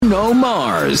Bruno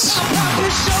Mars.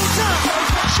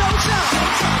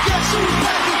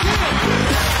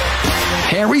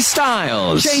 Harry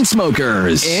Styles,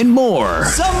 Chainsmokers, and more.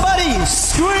 Somebody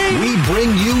scream! We bring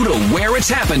you to where it's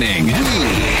happening.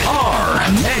 We are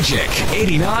Magic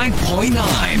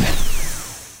 89.9.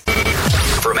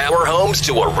 From our homes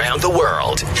to around the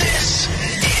world, this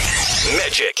is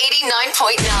Magic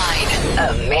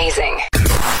 89.9. Amazing.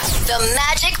 The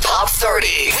Magic Pop 30.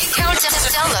 We count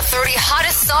down the 30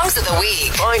 hottest songs of the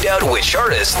week. Find out which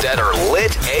artists that are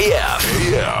lit AF.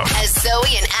 As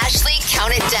Zoe and Ashley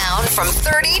count it down from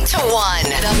 30 to 1.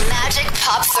 The Magic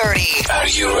Pop 30. Are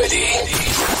you ready?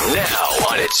 Now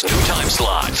on its new time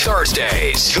slot,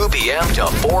 Thursdays, 2 p.m. to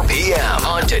 4 p.m.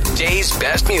 on today's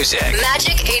best music.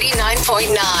 Magic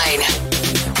 89.9.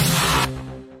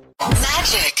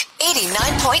 Magic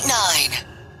 89.9.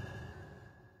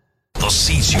 The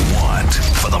seats you want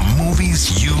for the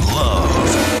movies you love.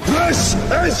 This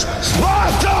is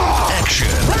Sparta! Action.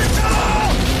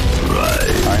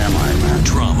 Right. I am Iron Man.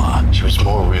 Drama. She was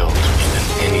more real to me than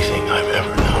anything I've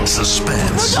ever known.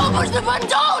 Suspense. Don't push the button!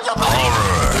 Don't!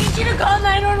 Horror. I need you to call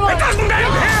 911. It doesn't matter!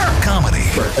 Comedy.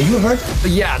 Are you hurt?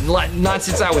 Yeah, not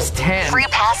since I was 10. Free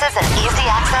passes and easy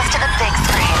access to the big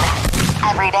screen.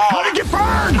 Every day. How did you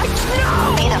burn?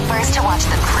 Be the first to watch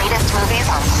the greatest movies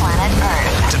on planet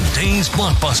Earth. Today's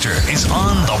blockbuster is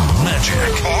on the Magic.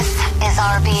 This is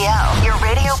RBO, your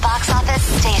radio box office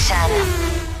station.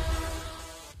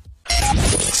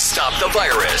 Stop the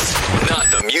virus, not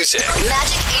the music.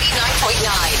 Magic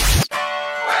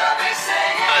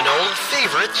 89.9. An old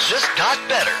favorite just got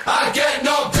better. I get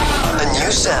no doubt. A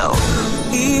new sound.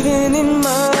 Even in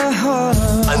my heart,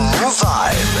 A new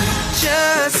vibe.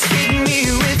 just hit me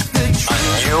with the A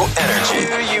new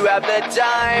energy. You have the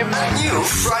time. A new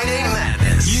Friday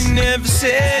Madness. You never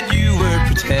said you were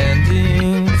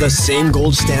pretending. The same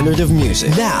gold standard of music.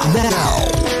 Now,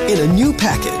 in a new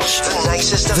package. The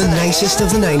nicest of The the nicest of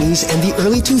the 90s and the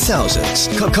early 2000s.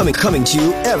 Coming to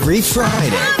you every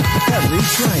Friday. Every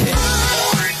Friday.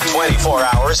 24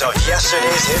 hours of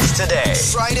yesterday's hits today.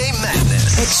 Friday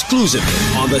Madness.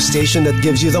 Exclusively on the station that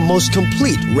gives you the most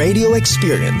complete radio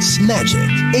experience. Magic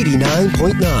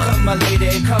 89.9. My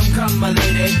lady, come, my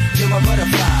lady. You're my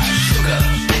butterfly, sugar,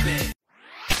 baby.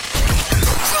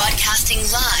 Broadcasting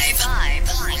live.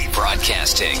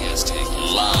 Broadcasting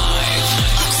live.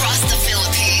 Across the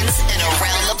Philippines and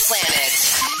around the planet.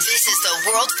 This is the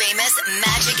world famous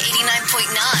Magic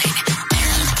 89.9.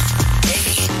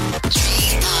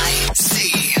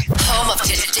 Home of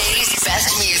today's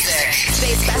best music.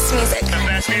 Today's best music. The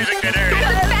best music ever!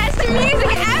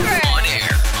 On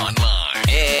air, online,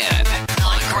 and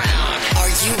on ground. Are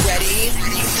you ready?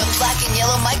 The black and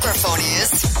yellow microphone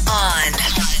is on.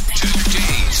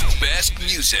 Today's best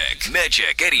music.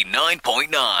 Magic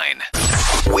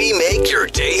 89.9. We make your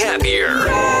day happier.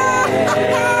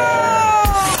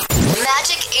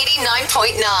 Magic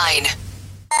 89.9.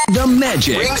 The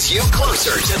Magic brings you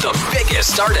closer to the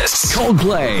biggest artists.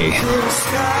 Coldplay,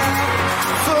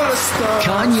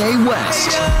 Kanye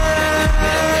West,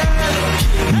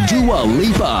 Dua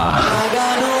Lipa,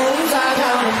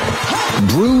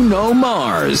 Bruno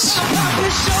Mars,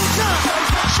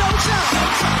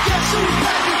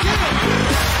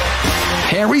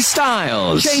 Harry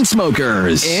Styles,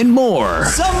 Chainsmokers, and more.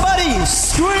 Somebody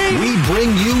scream! We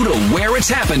bring you to where it's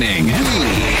happening.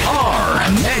 We are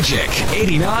Magic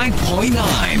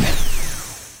 89.9.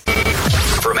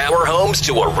 From our homes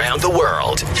to around the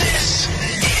world, this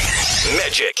is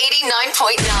Magic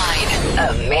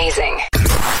 89.9. Amazing.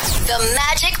 The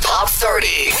Magic Pop 30.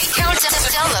 We count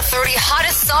down the 30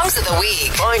 hottest songs of the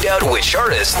week. Find out which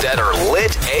artists that are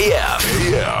lit AF.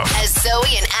 As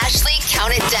Zoe and Ashley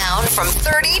count it down from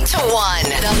 30 to 1.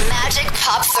 The Magic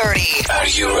Pop 30. Are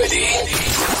you ready?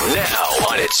 Now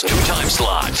on its new time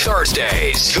slot,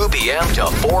 Thursdays, 2 p.m. to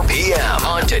 4 p.m.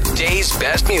 on today's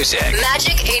best music.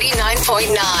 Magic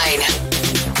 89.9.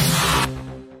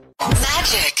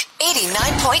 Magic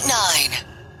 89.9.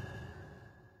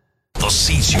 The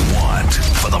seats you want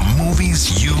for the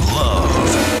movies you love.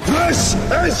 This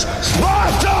is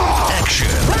Sparta! Action.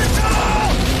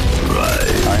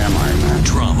 Right. I am Iron Man.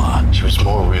 Drama. She was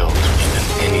more real to me than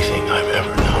anything I've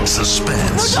ever known.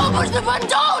 Suspense. Don't push the button!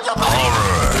 Don't!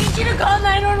 Horror. I need you to call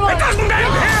 911. It doesn't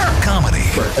matter! Comedy.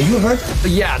 Are you hurt?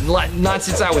 Yeah, not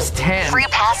since I was 10. Free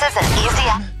passes and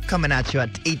easy Coming at you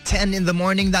at 8:10 in the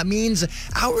morning. That means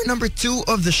hour number 2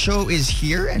 of the show is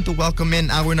here. And to welcome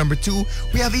in hour number 2,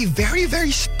 we have a very,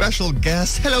 very special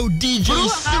guest. Hello, DJ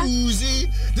Susie.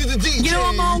 The DJ.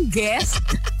 Ginawa mo akong guest?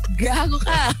 Gago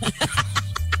ka.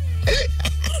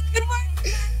 Good morning.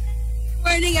 Good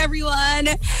morning, everyone.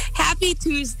 Happy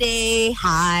Tuesday.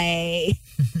 Hi.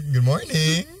 Good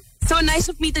morning. So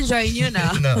nice of me to join you,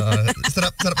 na? No,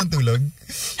 sarap ang tulog.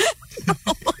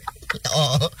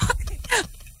 Oo.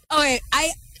 Okay,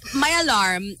 my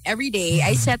alarm every day,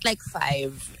 I set like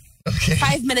 5. Okay.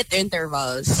 5-minute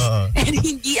intervals. And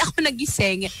hindi ako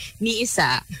nagising ni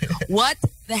isa. What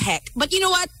the heck? But you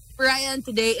know what, Ryan,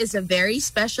 today is a very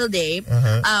special day.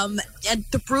 And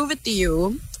to prove it to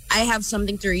you, I have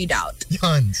something to read out.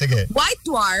 Yan, sige. White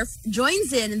Dwarf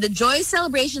joins in the joyous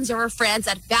celebrations of our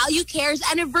friends at Value Care's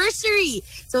anniversary.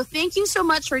 So thank you so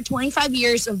much for 25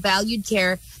 years of valued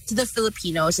care to the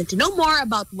Filipinos. And to know more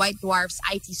about White Dwarf's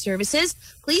IT services,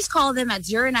 please call them at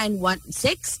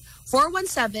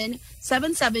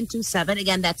 0916-417-7727.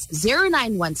 Again, that's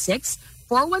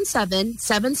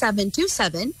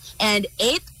 0916-417-7727 and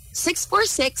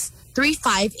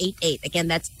 8646-3588.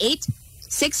 Again, that's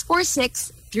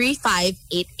 8646-3588.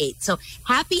 So,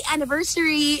 happy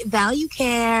anniversary, Value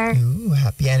Care. Ooh,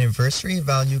 happy anniversary,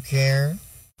 Value Care.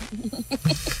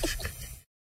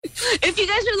 If you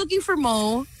guys are looking for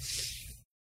Mo,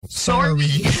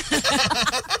 sorry.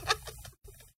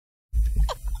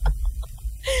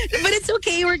 But it's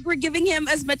okay. We're giving him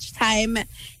as much time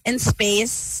and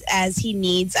space as he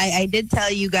needs. I did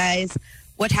tell you guys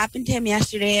what happened to him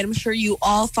yesterday, and I'm sure you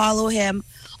all follow him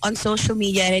on social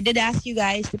media. And I did ask you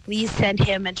guys to please send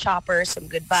him and Chopper some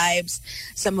good vibes,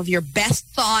 some of your best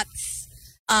thoughts.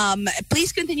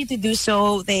 Please continue to do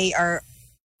so. They are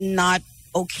not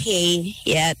okay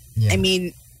yet. Yeah. I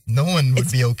mean, no one would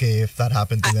be okay if that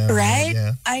happened to them. Right?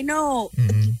 Yeah. I know.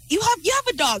 You have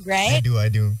a dog, right? I do.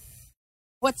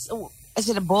 Is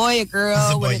it a boy, a girl? He's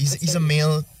a boy. He's a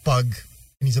male pug,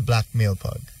 and he's a black male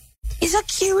pug. He's a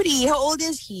cutie. How old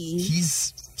is he?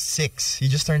 He's 6. He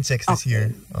just turned 6 this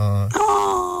year.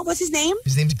 What's his name?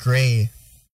 His name's Gray.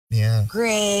 Yeah.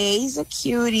 Gray. He's a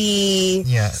cutie.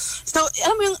 Yeah. So,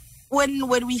 I mean,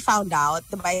 when we found out,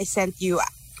 I sent you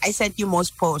Mo's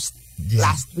post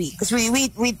last week because we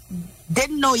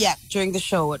didn't know yet during the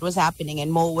show what was happening,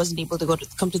 and Mo wasn't able to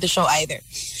come to the show either.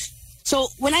 So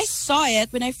when I saw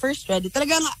it, when I first read it,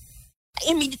 talagang I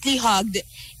immediately hugged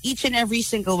each and every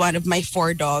single one of my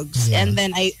 4 dogs, and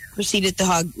then I proceeded to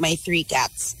hug my 3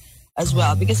 cats as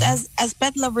well. Because as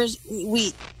pet lovers,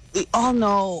 we all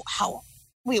know how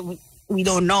we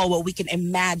don't know, but we can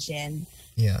imagine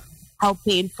how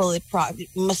painful it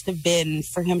must have been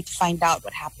for him to find out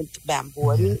what happened to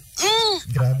Bamboo. I mean,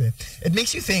 Grabe. It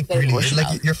makes you think, really.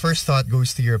 Like your first thought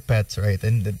goes to your pets, right?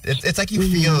 And it's like you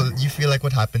feel like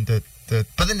what happened to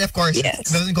but then of course it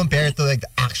doesn't compare to like the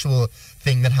actual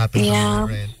thing that happened to you,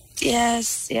 right? Yes.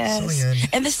 So,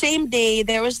 and the same day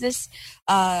there was this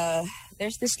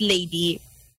there's this lady.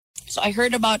 So I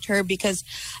heard about her because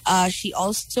she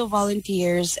also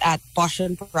volunteers at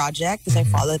Passion Project because I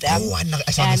follow them. Oh, I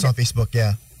saw this on Facebook,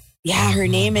 Yeah, her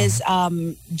name is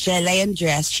Jelay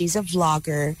Andres. She's a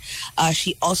vlogger.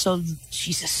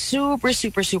 She's a super,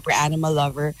 super, super animal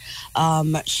lover.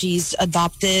 She's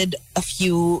adopted a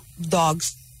few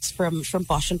dogs from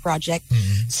Passion Project.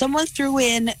 Someone threw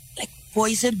in like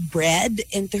poisoned bread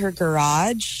into her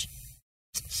garage.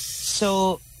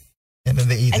 So and then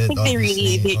they eat it. I think they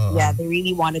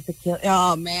really wanted to kill.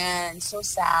 Oh man, so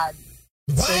sad.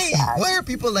 Why? So sad. Why are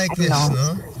people like this?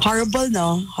 No? Horrible.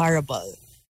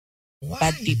 Why?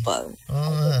 Bad people.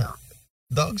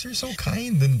 Dogs are so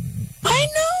kind and I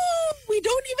know. We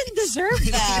don't even deserve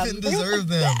them. They're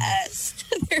the best.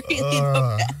 They're really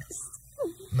the best.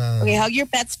 Man. Okay, hug your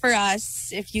pets for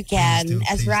us if you can.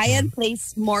 As Ryan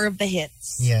plays more of the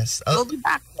hits. Yes. We'll be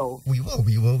back though. We will.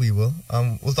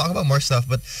 We'll talk about more stuff,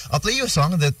 but I'll play you a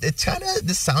song that it's kind of,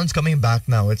 this sound's coming back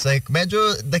now. It's like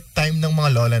medyo like time ng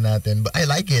mga lola natin, but I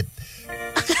like it.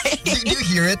 Do you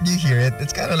hear it?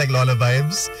 It's kind of like Lola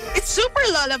vibes. It's super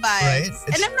Lola vibes. Right?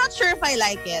 And I'm not sure if I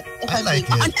like it. I like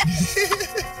it.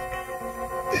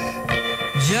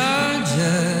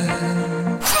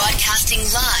 Broadcasting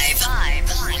live.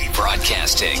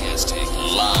 Broadcasting live.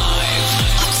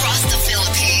 Across the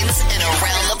Philippines and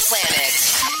around the planet.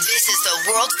 This is the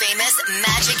world famous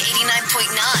Magic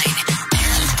 89.9.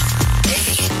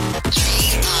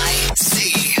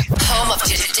 Home of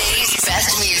today's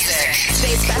best music.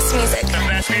 Today's best music. The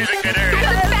best music that ever.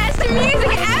 The best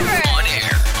music ever. On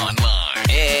air, online,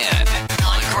 and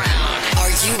on ground.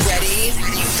 Are you ready?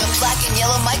 The black and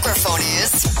yellow microphone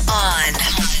is on.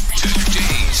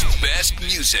 Today's best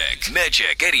music.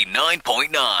 Magic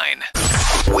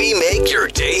 89.9. We make your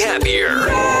day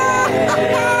happier.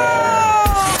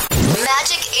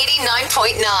 Magic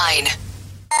 89.9.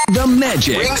 The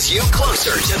Magic brings you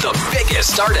closer to the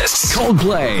biggest artists.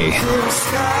 Coldplay,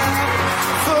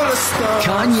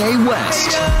 Kanye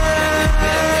West,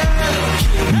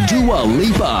 Dua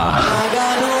Lipa,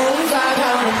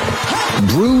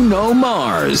 Bruno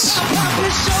Mars,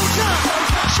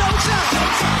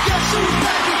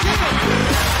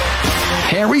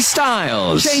 Harry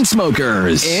Styles,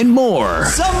 Chainsmokers, and more.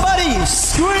 Somebody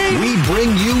scream! We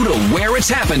bring you to where it's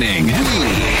happening. We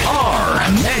are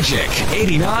Magic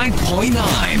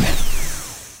 89.9.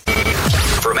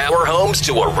 From our homes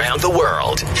to around the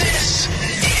world, this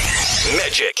is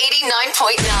Magic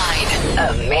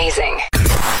 89.9. Amazing.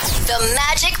 The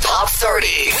Magic Pop 30.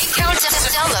 We count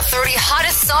down the 30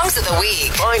 hottest songs of the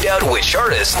week. Find out which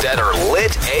artists that are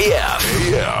lit AF.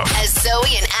 As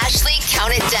Zoe and Ashley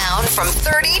count it down from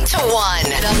 30 to 1.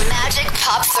 The Magic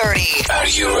Pop 30. Are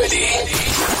you ready?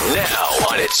 Now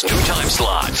on its new time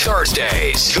slot,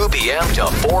 Thursdays, 2 p.m. to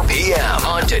 4 p.m.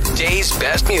 on today's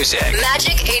best music.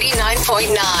 Magic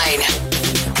 89.9.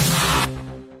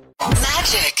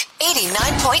 Magic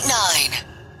 89.9.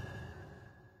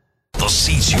 The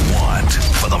seats you want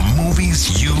for the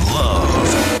movies you love.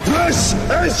 This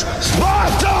is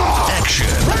Sparta! Action.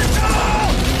 Right.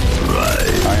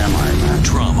 I am Iron Man.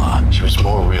 Drama. She was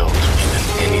more real to me than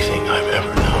anything I've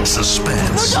ever known.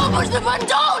 Suspense. Don't push the button!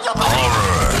 Don't!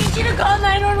 Horror. I need you to call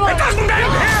 911. It doesn't get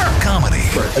here! Comedy.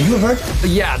 Are you hurt?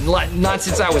 Yeah, not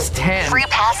since I was 10. Free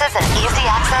passes and easy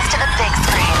access to the big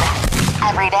screen.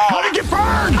 Every day. How did you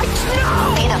burn?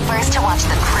 Be the first to watch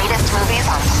the greatest movies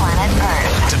on planet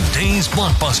Earth. Today's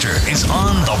blockbuster is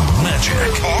on the Magic.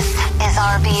 This is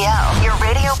RBO, your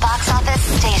radio box office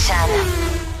station.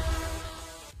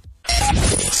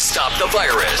 Stop the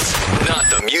virus, not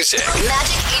the music.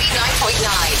 Magic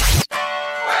 89.9.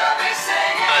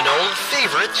 An old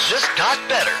favorite just got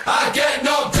better. I get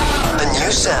no doubt. A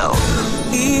new sound.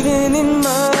 Even in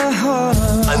my heart,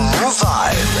 A new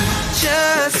vibe.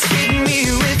 just hit me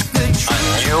with the A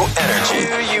new energy.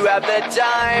 You have the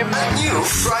time. A new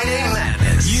Friday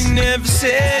Madness. You never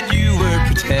said you were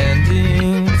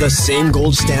pretending. The same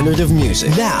gold standard of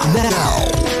music. Now,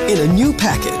 in a new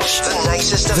package. The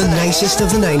nicest of The nicest of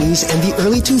the 90s and the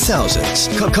early 2000s.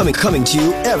 Coming to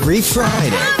you every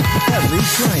Friday. Every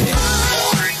Friday.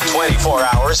 24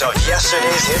 hours of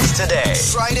yesterday's hits today.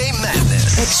 Friday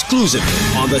Madness. Exclusively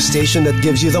on the station that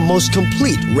gives you the most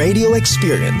complete radio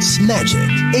experience. Magic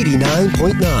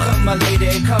 89.9. My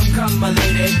lady, come, my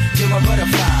lady. You're my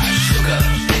butterfly, sugar,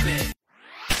 baby.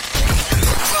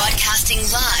 Broadcasting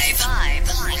live.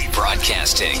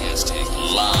 Broadcasting live.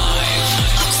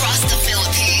 Across the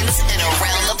Philippines and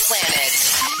around the planet.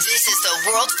 This is the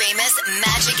world famous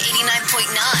Magic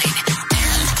 89.9.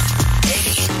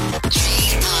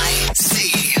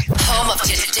 Home of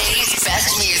today's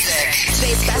best music.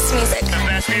 Today's best music. The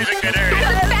best music ever!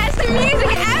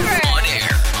 On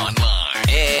air, online,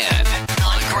 and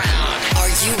on ground. Are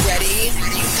you ready?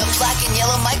 The black and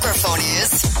yellow microphone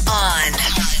is on.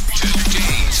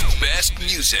 Today's best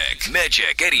music.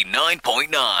 Magic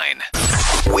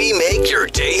 89.9. We make your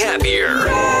day happier.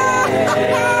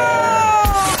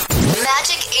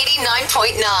 Magic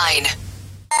 89.9.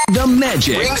 The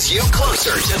Magic Brings you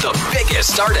closer to the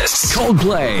biggest artists.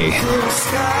 Coldplay,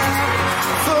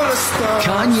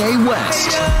 Kanye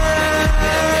West,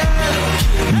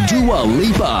 Dua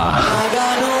Lipa,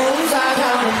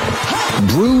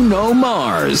 Bruno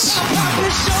Mars,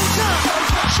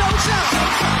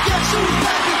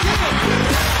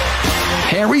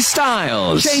 Harry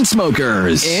Styles,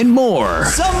 Chainsmokers, and more.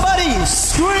 Somebody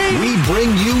scream! We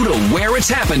bring you to where it's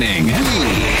happening.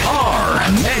 We are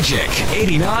Magic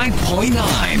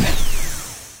 89.9.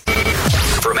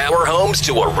 From our homes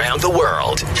to around the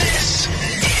world, this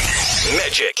is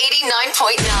Magic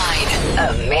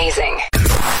 89.9. Amazing.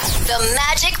 The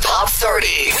Magic Pop 30.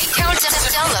 We count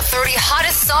down the 30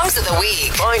 hottest songs of the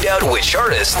week. Find out which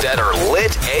artists that are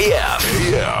lit AF.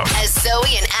 As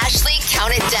Zoe and Ashley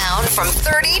count it down from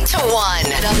 30 to 1.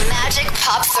 The Magic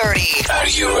Pop 30. Are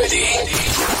you ready?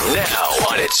 Now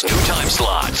on its new time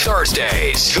slot,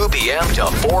 Thursdays, 2 p.m. to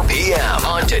 4 p.m.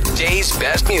 on today's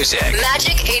best music.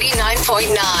 Magic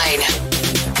 89.9.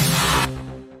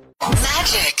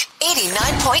 Magic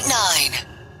 89.9.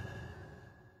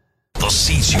 The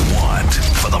seats you want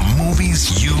for the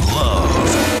movies you love.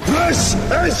 This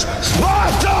is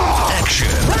Sparta! Action.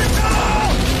 Right.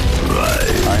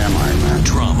 I am Iron Man.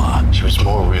 Drama. She was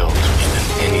more real to me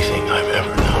than anything I've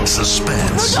ever known.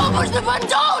 Suspense. Don't push the button!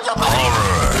 Don't!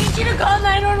 Horror. I need you to call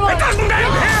 911. It doesn't get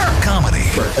here! Comedy.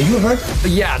 Are you hurt?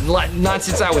 Yeah, not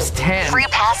since I was 10. Free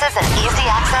passes and easy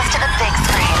access to the big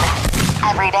screen.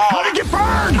 Every day. How did you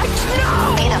burn?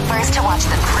 Be the first to watch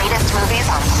the greatest movies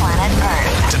on planet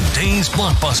Earth. Today's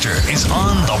blockbuster is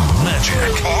on the Magic.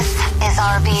 This is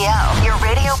RBO, your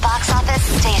radio box office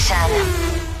station.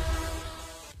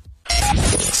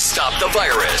 Stop the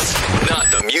virus, not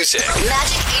the music.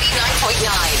 Magic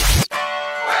 89.9.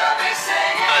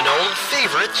 An old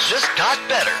favorite just got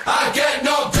better. I get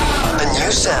no doubt. A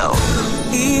new sound.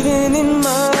 Even in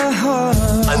my heart.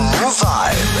 A new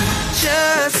vibe.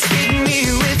 Just hit me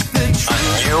with the A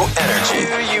new energy.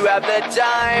 Do you have the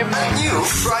time? A new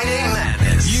Friday Madness.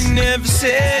 You never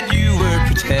said you were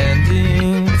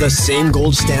pretending. The same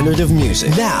gold standard of music.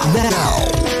 Now,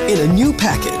 in a new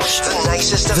package. The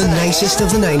nicest of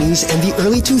the 90s and the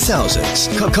early 2000s.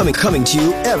 Coming to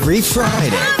you every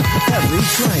Friday. Every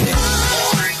Friday.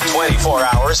 24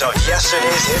 hours of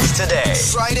yesterday's hits today.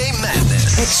 Friday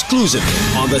Madness. Exclusively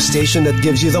on the station that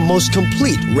gives you the most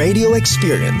complete radio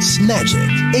experience. Magic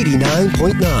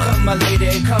 89.9. Come, my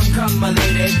lady, come, my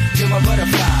lady. You're my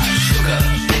butterfly, sugar,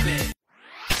 baby.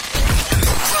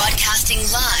 Broadcasting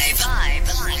live.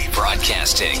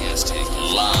 Broadcasting live.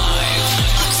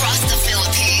 Across the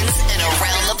Philippines and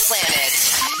around the planet.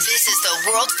 This is the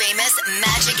world famous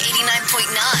Magic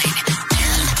 89.9.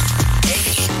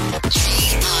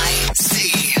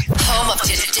 Home of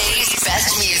today's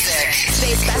best music.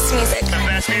 Today's best music. The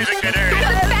best music ever.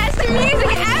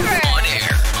 On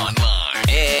air, online,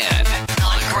 and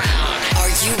on ground. Are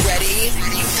you ready?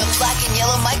 The black and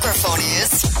yellow microphone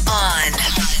is on.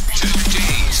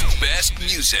 Today's best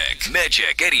music.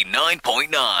 Magic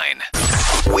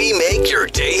 89.9. We make your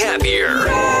day happier.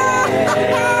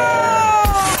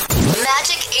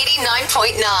 Magic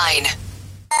 89.9.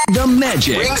 The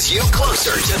Magic brings you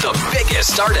closer to the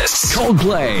biggest artists.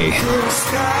 Coldplay,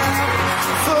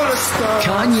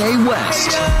 Kanye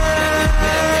West,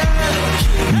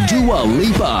 Dua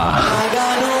Lipa,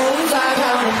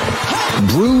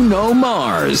 Bruno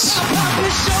Mars,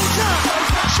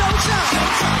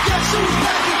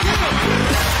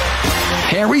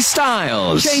 Harry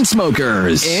Styles,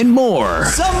 Chainsmokers, and more.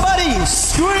 Somebody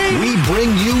scream! We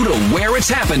bring you to where it's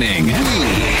happening. We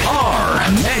are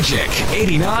Magic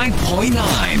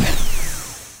 89.9.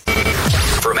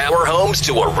 From our homes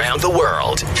to around the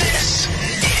world, this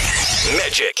is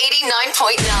Magic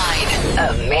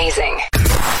 89.9. Amazing.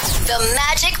 The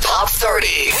Magic Pop 30.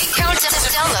 We count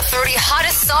down the 30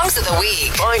 hottest songs of the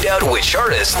week. Find out which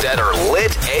artists that are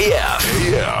lit AF.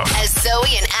 As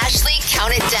Zoe and Ashley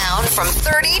count it down from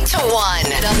 30 to 1.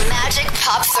 The Magic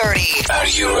Pop 30. Are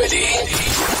you ready?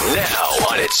 Now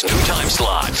on its new time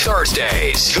slot,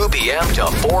 Thursdays, 2 p.m. to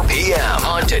 4 p.m.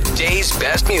 on today's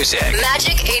best music.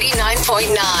 Magic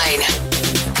 89.9.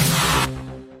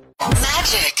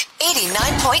 Magic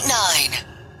 89.9.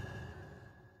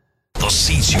 The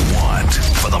seats you want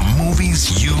for the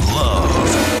movies you love.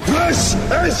 This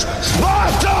is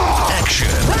Sparta! Action.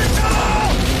 Right.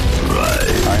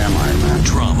 I am Iron Man.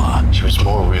 Drama. She was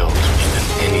more real to me than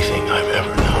anything I've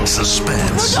ever known.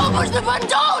 Suspense. Don't push the button,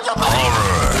 don't! Horror.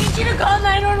 I need you to call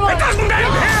 911.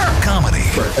 Comedy.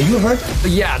 Are you hurt?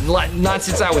 Yeah, not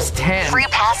since I was 10. Free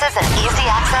passes and easy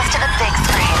access to the big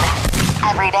screen.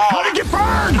 Every day. How did you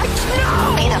burn?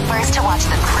 Be the first to watch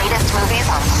the greatest movies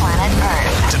on planet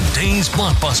Earth. Today's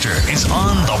blockbuster is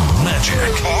on the Magic.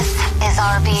 This is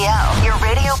RBO, your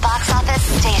radio box office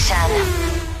station.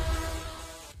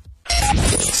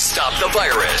 Stop the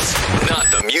virus, not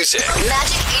the music.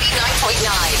 Magic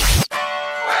 89.9.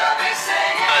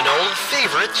 An old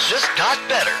favorite just got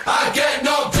better. I get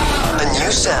no doubt. A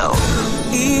new sound.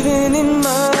 Even in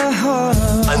my heart.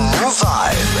 A new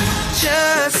vibe.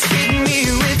 Just hit me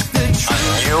with the A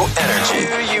new energy.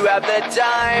 Do you have the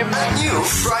time? A new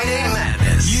Friday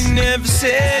Madness. You never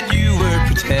said you were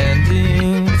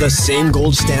pretending. The same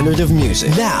gold standard of music.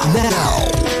 Now,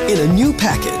 in a new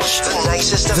package. The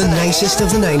nicest of the nicest of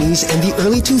the 90s and the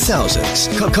early 2000s.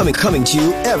 Coming to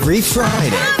you every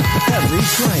Friday. Every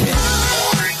Friday.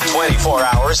 24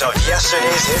 hours of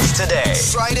yesterday's hits today.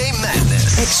 Friday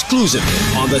Madness. Exclusively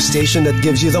on the station that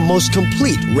gives you the most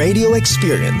complete radio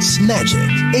experience. Magic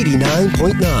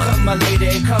 89.9. Come, my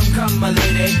lady, come, my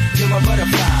lady. You're my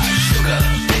butterfly, sugar,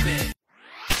 baby.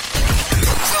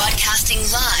 Broadcasting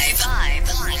live.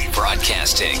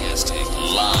 Broadcasting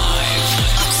live.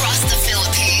 Across the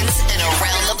Philippines and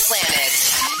around the planet.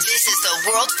 This is the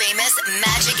world famous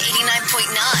Magic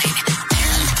 89.9.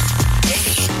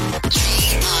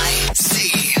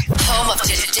 Home of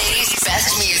today's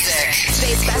best music.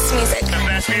 Today's best music. The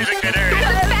best music ever.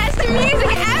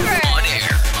 On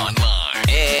air, online,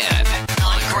 and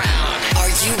on ground. Are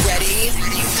you ready?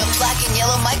 The black and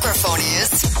yellow microphone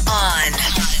is on.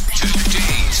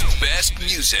 Today's best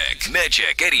music.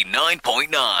 Magic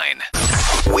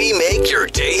 89.9. We make your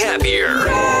day happier.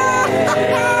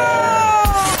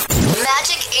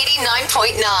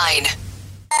 89.9.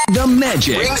 The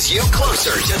Magic brings you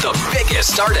closer to the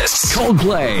biggest artists.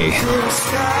 Coldplay,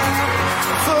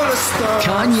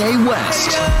 Kanye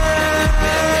West,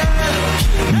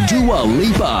 Dua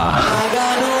Lipa,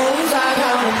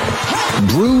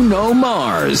 Bruno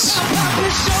Mars,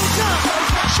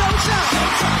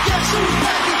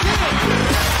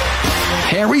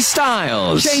 Harry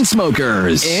Styles,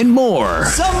 Chainsmokers, and more.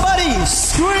 Somebody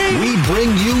scream! We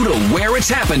bring you to where it's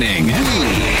happening.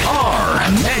 We are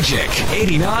Magic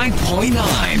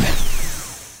 89.9.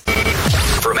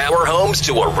 From our homes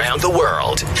to around the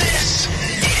world, this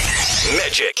is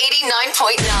Magic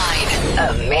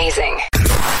 89.9. Amazing.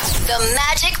 The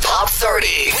Magic Pop 30.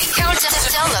 We count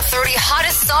down the 30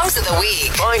 hottest songs of the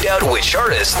week. Find out which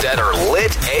artists that are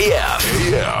lit AF.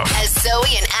 As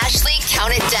Zoe and Ashley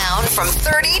count it down from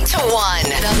 30 to 1.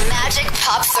 The Magic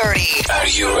Pop 30. Are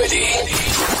you ready?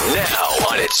 Now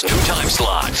on its new time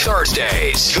slot,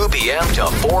 Thursdays, 2 p.m. to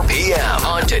 4 p.m.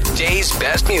 on today's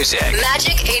best music.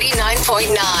 Magic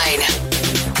 89.9.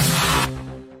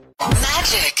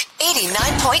 Magic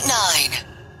 89.9.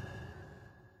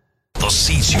 The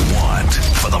seats you want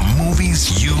for the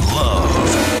movies you love.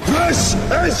 This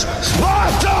is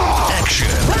Sparta! Action.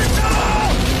 Right.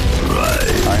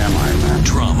 I am Iron Man.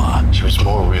 Drama. She was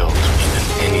more real to me than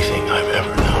anything I've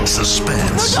ever known.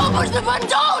 Suspense. Don't push the button!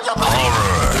 Don't! Horror.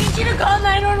 I need you to call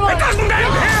 911.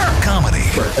 Comedy.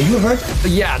 Are you hurt?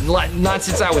 Yeah, not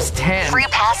since I was 10. Free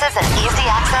passes and easy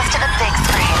access to the big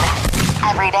screen.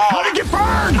 Every day. How did you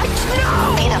burn?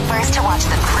 Be the first to watch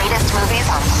the greatest movies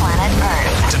on planet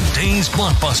Earth. Today's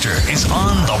blockbuster is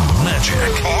on The Magic.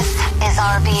 This is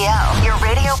RBO, your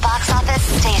radio box office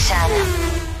station.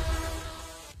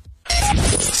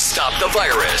 Stop the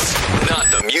virus, not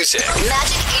the music.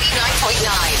 Magic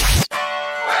 89.9.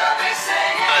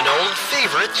 An old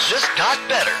favorite just got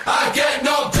better. I get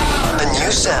no doubt. A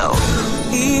new sound.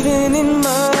 Even in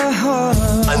my heart.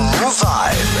 A new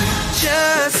vibe.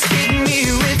 Just hit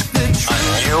me with the A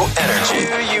new energy.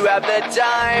 Do you have the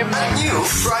time? A new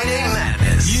Friday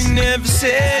Madness. You never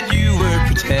said you were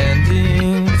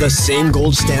pretending. The same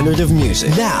gold standard of music.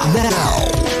 Now,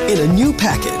 in a new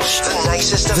package. The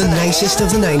nicest of The nicest of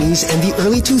the 90s and the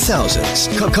early 2000s.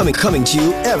 Coming to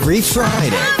you every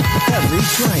Friday. Every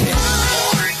Friday.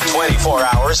 24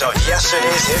 hours of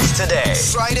yesterday's hits today.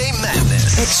 Friday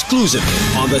Madness. Exclusively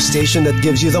on the station that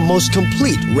gives you the most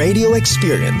complete radio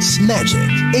experience. Magic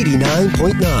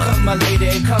 89.9. Come, my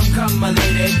lady, come, my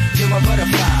lady. You're my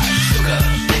butterfly, sugar,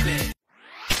 baby.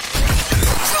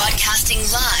 Broadcasting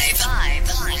live.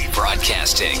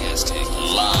 Broadcasting live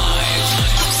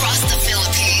Across the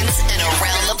Philippines and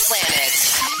around the planet.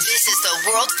 This is the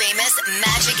world famous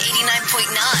Magic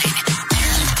 89.9.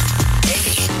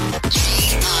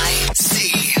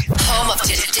 Home of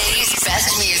today's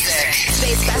best music.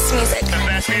 Today's best music. The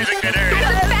best music ever.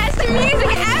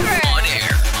 on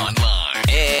air, online,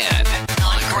 and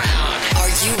on ground. Are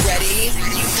you ready?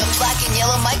 The black and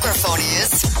yellow microphone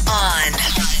is on.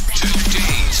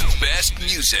 Today's best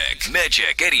music,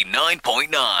 Magic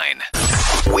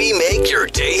 89.9. We make your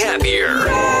day happier.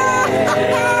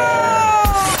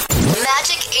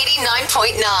 Magic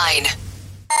 89.9.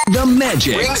 The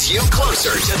Magic Brings you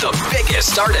closer to the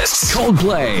biggest artists.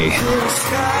 Coldplay,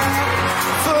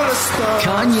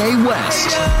 Kanye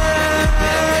West,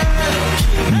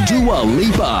 Dua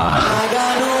Lipa,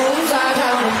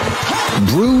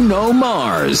 Bruno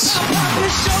Mars,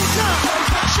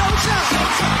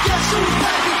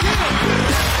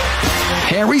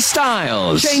 Harry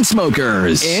Styles,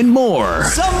 Chainsmokers, and more.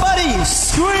 Somebody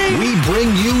scream! We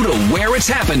bring you to where it's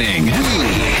happening. We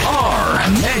are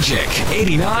Magic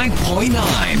 89.9.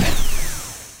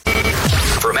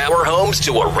 From our homes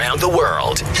to around the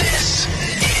world, this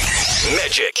is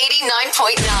Magic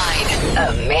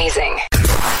 89.9. Amazing.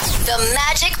 The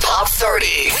Magic Pop 30.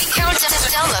 We count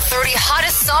down the 30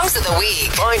 hottest songs of the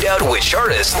week. Find out which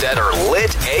artists that are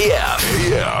lit AF.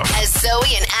 As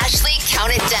Zoe and Ashley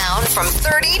count it down from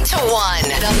 30 to 1.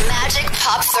 The Magic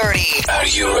Pop 30. Are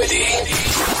you ready?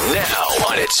 Now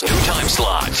on its new time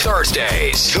slot,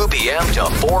 Thursdays, 2 p.m. to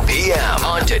 4 p.m.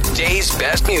 on today's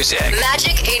best music.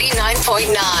 Magic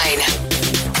 89.9.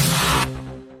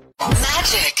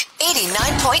 Magic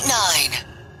 89.9.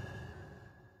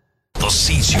 The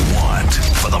seats you want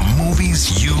for the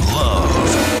movies you love.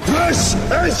 This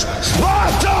is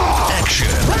Sparta! Action.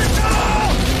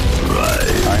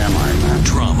 Right. I am Iron Man.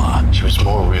 Drama. She was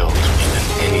more real to me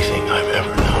than anything I've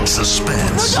ever known.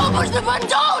 Suspense. Don't push the button!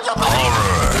 Don't! Horror.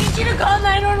 I need you to call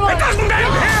 911.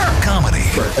 Comedy.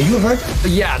 Are you hurt?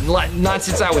 Yeah, not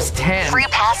since I was 10. Free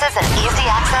passes and easy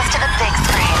access to the big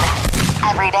screen.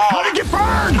 every day. How did you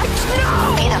burn?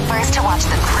 No! Be the first to watch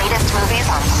the greatest movies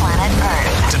on planet Earth.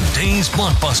 Today's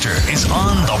blockbuster is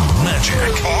on the Magic.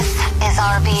 This is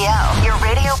RBO, your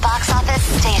radio box office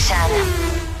station.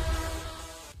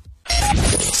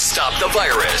 Stop the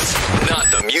virus,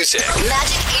 not the music.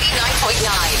 Magic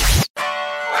 89.9.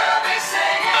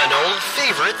 An old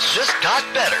favorite just got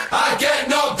better. I get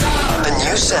no doubt. A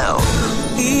new sound.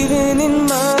 Even in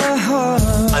my heart.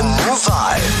 A new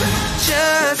vibe.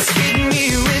 Just hit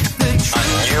me with the A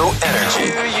new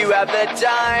energy. Do you have the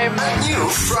time? A new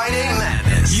Friday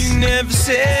Madness. You never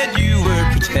said you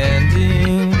were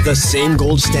pretending. The same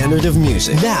gold standard of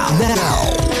music. Now,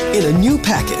 in a new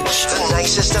package. The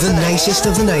nicest of the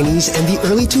 90s and the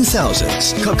early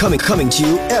 2000s. Coming to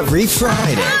you every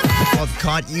Friday.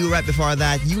 Caught You right before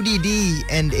that, UDD,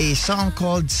 and a song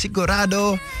called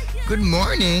Sigurado. Good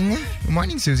morning. Good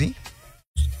morning, Susie.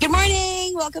 Good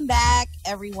morning. Welcome back,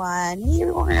 everyone.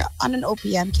 We're on an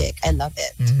OPM kick. I love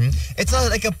it. Mm-hmm. It's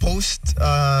like a post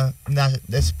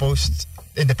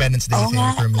Independence Day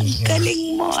thing for me.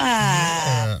 Galing mo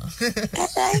ah.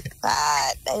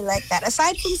 I like that.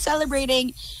 Aside from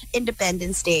celebrating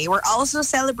Independence Day, we're also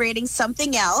celebrating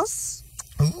something else.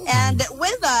 Ooh. And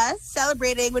with us,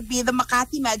 celebrating would be the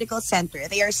Makati Medical Center.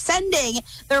 They are sending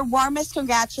their warmest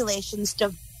congratulations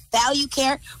to Value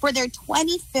Care for their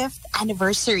 25th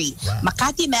anniversary. Wow.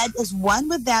 Makati Med is one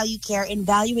with Value Care in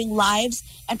valuing lives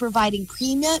and providing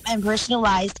premium and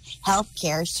personalized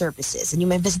healthcare services. And you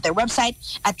may visit their website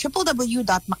at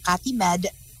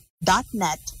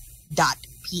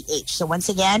www.makatimed.net.ph. So once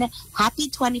again, happy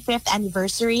 25th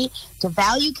anniversary to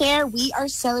Value Care. We are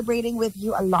celebrating with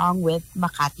you along with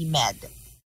Makati Med.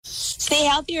 Stay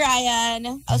healthy,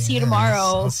 Ryan. I'll see you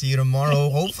tomorrow. I'll see you tomorrow.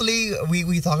 Hopefully,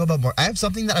 we talk about more. I have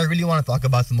something that I really want to talk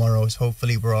about tomorrow. So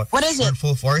hopefully, we're in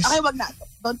full force. Okay, wag na.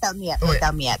 Don't tell me yet. Don't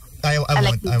tell me yet. I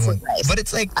won't. But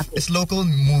it's like, it's local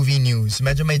movie news.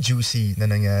 Medyo may juicy na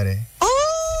nangyari.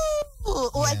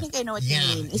 Oh, I think I know what you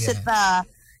mean. Is it the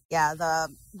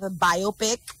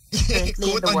biopic?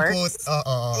 Currently in the works.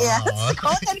 Yes,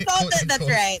 quote unquote. That's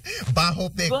right.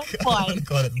 Bahopic. Good point.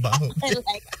 Call it bahopic.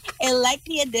 I like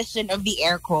the addition of the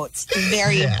air quotes.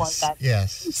 Very important.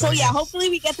 Yes. So hopefully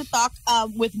we get to talk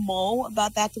with Mo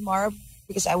about that tomorrow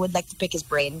because I would like to pick his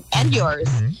brain and yours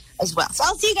as well. So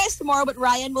I'll see you guys tomorrow, but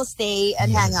Ryan will stay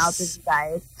and hang out with you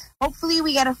guys. Hopefully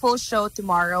we get a full show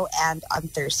tomorrow and on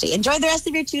Thursday. Enjoy the rest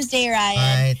of your Tuesday, Ryan.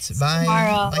 Right. Bye.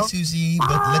 Tomorrow. Bye, Susie. Bye.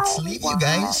 But let's leave you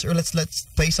guys, or let's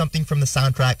play something from the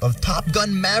soundtrack of Top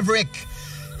Gun Maverick.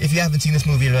 If you haven't seen this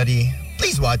movie already,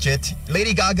 please watch it.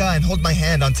 Lady Gaga and Hold My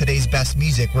Hand on today's best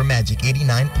music. We're Magic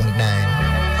 89.9.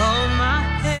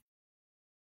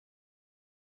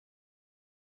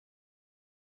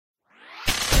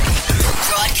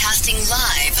 Broadcasting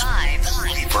live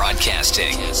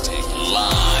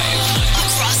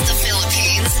across the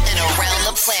Philippines and around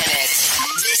the planet.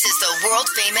 This is the world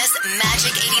famous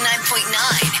Magic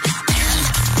 89.9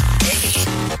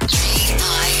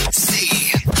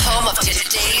 MAGIC, home of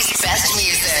today's best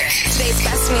music. Today's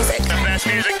best music. The best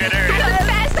music today. The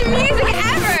best music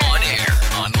ever. On air,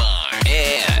 online,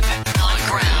 and on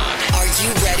ground. Are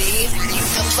you ready?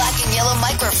 The black and yellow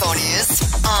microphone is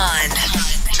on.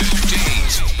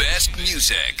 Today's best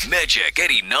music. Magic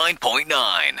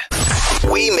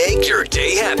 89.9. We make your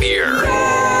day happier.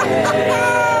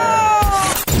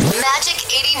 Magic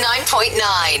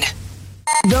 89.9.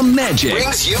 The Magic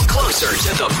brings you closer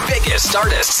to the biggest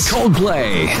artists.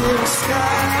 Coldplay,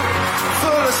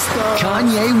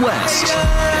 Kanye West,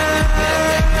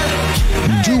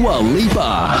 Dua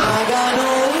Lipa,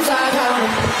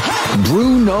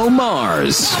 Bruno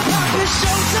Mars,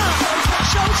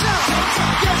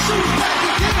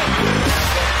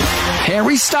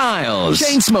 Harry Styles,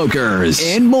 Chainsmokers,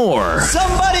 and more.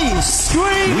 Somebody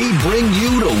scream! We bring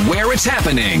you to where it's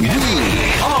happening. We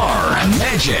are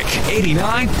Magic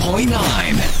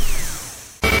 89.9.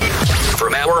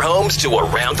 From our homes to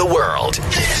around the world,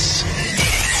 this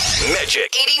is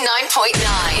Magic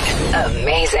 89.9.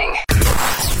 Amazing.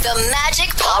 The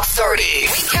Magic Pop 30.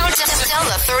 We count down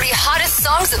the 30 hottest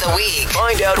songs of the week.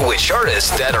 Find out which artists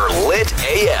that are lit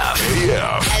AF.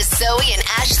 As Zoe and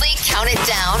Ashley count it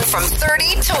down from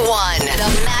 30 to 1. The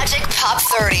Magic Pop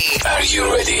 30. Are you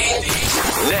ready?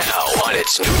 Now on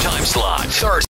its new time slot. Thursday.